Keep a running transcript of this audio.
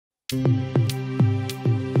I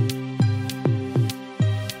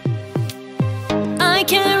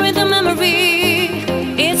carry the memory,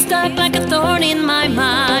 it's stuck like a thorn in my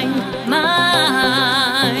mind,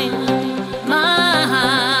 mind.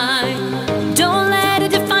 Don't let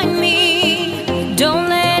it define me, don't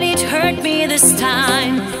let it hurt me this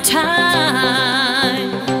time.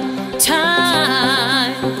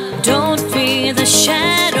 Don't fear the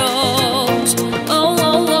shadows,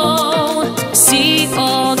 see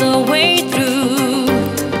all the way through.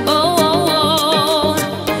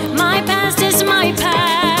 My past is my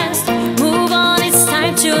past, move on, it's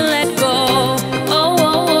time to let go.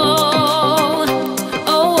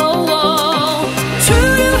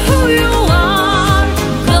 True to who you are,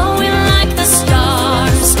 glowing like the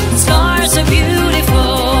stars. Scars are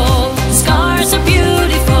beautiful, scars are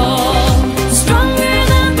beautiful. Stronger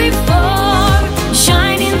than before,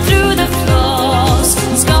 shining through the flaws.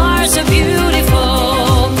 Scars are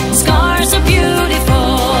beautiful, scars are beautiful.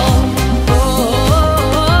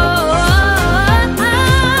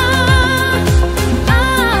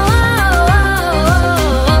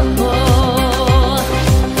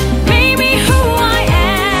 Maybe who I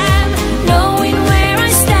am, knowing where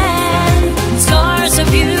I stand. Scars are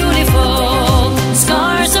beautiful,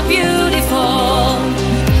 scars are beautiful.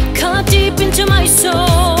 Cut deep into my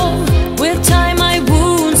soul, with time my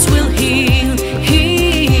wounds will heal,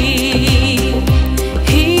 heal.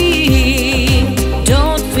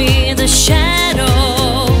 Don't fear the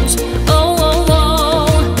shadows,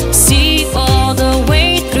 see all the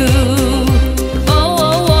way through.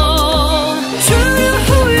 True to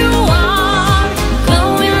who you are,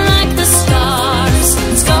 glowing like the stars.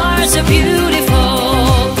 Scars are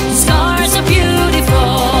beautiful, scars are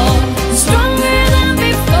beautiful. Stronger than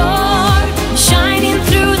before, shining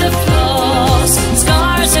through the flaws.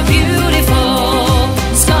 Scars are beautiful,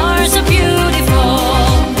 scars are beautiful.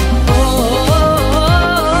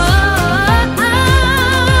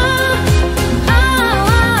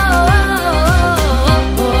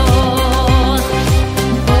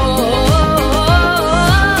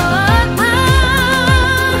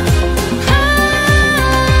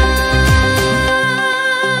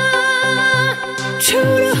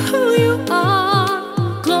 True to who you are,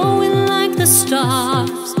 glowing like the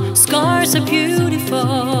stars. Scars are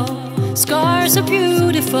beautiful, scars are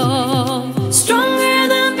beautiful. Stronger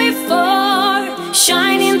than before,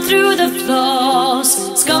 shining through the flaws.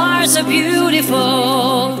 Scars are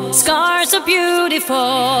beautiful, scars are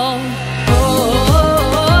beautiful.